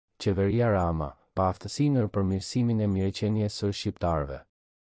Qeveria Rama, paaftësi në përmirësimin e mireqenies së shqiptarëve.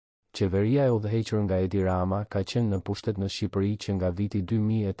 Qeveria e udhëhequr nga Edi Rama ka qenë në pushtet në Shqipëri që nga viti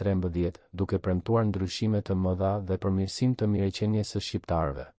 2013, duke premtuar ndryshime të mëdha dhe përmirësim të mireqenies së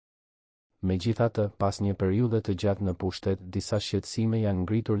shqiptarëve. Megjithatë, pas një periudhe të gjatë në pushtet, disa shqetësime janë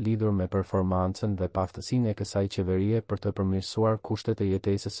ngritur lidhur me performancën dhe paaftësinë e kësaj qeverie për të përmirësuar kushtet e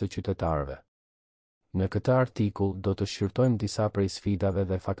jetesës së qytetarëve. Në këtë artikull do të shqyrtojmë disa prej sfidave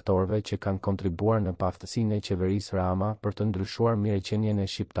dhe faktorëve që kanë kontribuar në paaftësinë e qeverisë Rama për të ndryshuar mireqenien e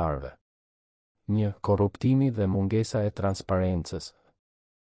shqiptarëve. 1. Korruptimi dhe mungesa e transparencës.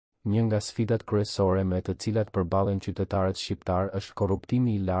 Një nga sfidat kryesore me të cilat përballen qytetarët shqiptar është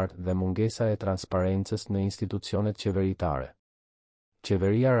korruptimi i lartë dhe mungesa e transparencës në institucionet qeveritare.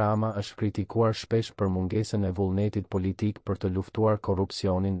 Qeveria Rama është kritikuar shpesh për mungesën e vullnetit politik për të luftuar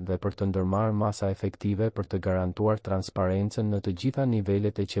korrupsionin dhe për të ndërmarrë masa efektive për të garantuar transparencën në të gjitha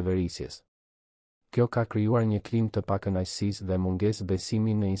nivelet e qeverisjes. Kjo ka krijuar një klim të pakënaqësisë dhe mungesë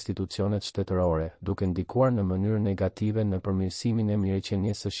besimi në institucionet shtetërore, duke ndikuar në mënyrë negative në përmirësimin e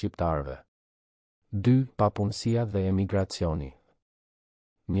mireqenies së shqiptarëve. 2. Papunësia dhe emigracioni.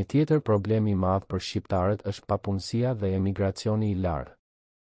 Një tjetër problem i madh për shqiptarët është papunësia dhe emigracioni i lartë.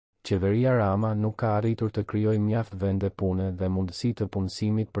 Qeveria Rama nuk ka arritur të krijojë mjaft vende pune dhe mundësi të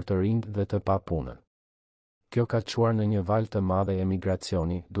punësimit për të rinjt dhe të papunën. Kjo ka çuar në një val të madh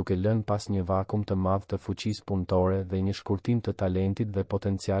emigracioni, duke lënë pas një vakum të madh të fuqisë punëtore dhe një shkurtim të talentit dhe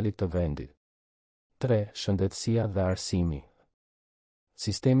potencialit të vendit. 3. Shëndetësia dhe arsimi.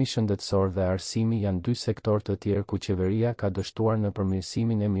 Sistemi shëndetësor dhe arsimi janë dy sektorë të tjerë ku qeveria ka dështuar në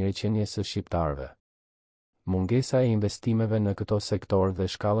përmirësimin e mireqenies së shqiptarëve. Mungesa e investimeve në këto sektor dhe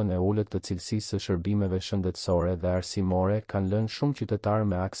shkallën e ulët të cilësisë së shërbimeve shëndetësore dhe arsimore kanë lënë shumë qytetarë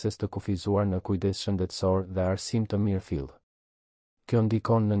me akses të kufizuar në kujdes shëndetësor dhe arsim të mirëfill. Kjo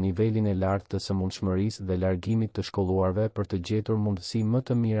ndikon në nivelin e lartë të sëmundshmërisë dhe largimit të shkolluarve për të gjetur mundësi më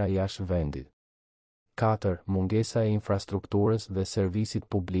të mira jashtë vendit. 4. Mungesa e infrastrukturës dhe servisit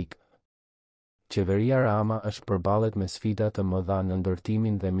publik. Qeveria Rama është përballet me sfida të mëdha në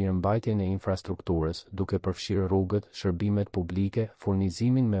ndërtimin dhe mirëmbajtjen e infrastrukturës, duke përfshirë rrugët, shërbimet publike,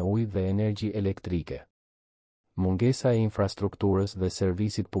 furnizimin me ujë dhe energji elektrike. Mungesa e infrastrukturës dhe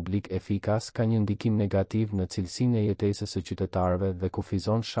servisit publik efikas ka një ndikim negativ në cilësinë e jetesës së qytetarëve dhe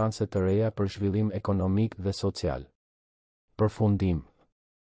kufizon shanse të reja për zhvillim ekonomik dhe social. Përfundim.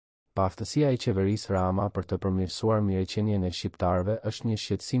 Paaftësia e qeverisë Rama për të përmirësuar mireqenien e shqiptarëve është një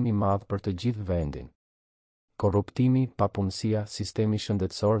shqetësim i madh për të gjithë vendin. Korruptimi, papunësia, sistemi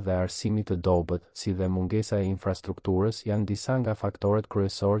shëndetësor dhe arsimi të dobët, si dhe mungesa e infrastrukturës janë disa nga faktorët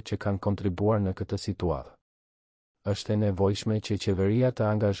kryesor që kanë kontribuar në këtë situatë. Është e nevojshme që qeveria të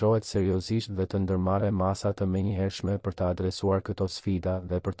angazhohet seriozisht dhe të ndërmarrë masa të menjëhershme për të adresuar këto sfida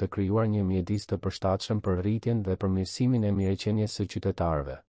dhe për të krijuar një mjedis të përshtatshëm për rritjen dhe përmirësimin e mireqenies së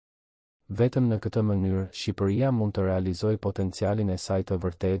qytetarëve. Vetëm në këtë mënyrë, Shqipëria mund të realizojë potencialin e saj të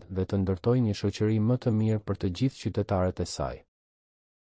vërtetë dhe të ndërtojë një shoqëri më të mirë për të gjithë qytetarët e saj.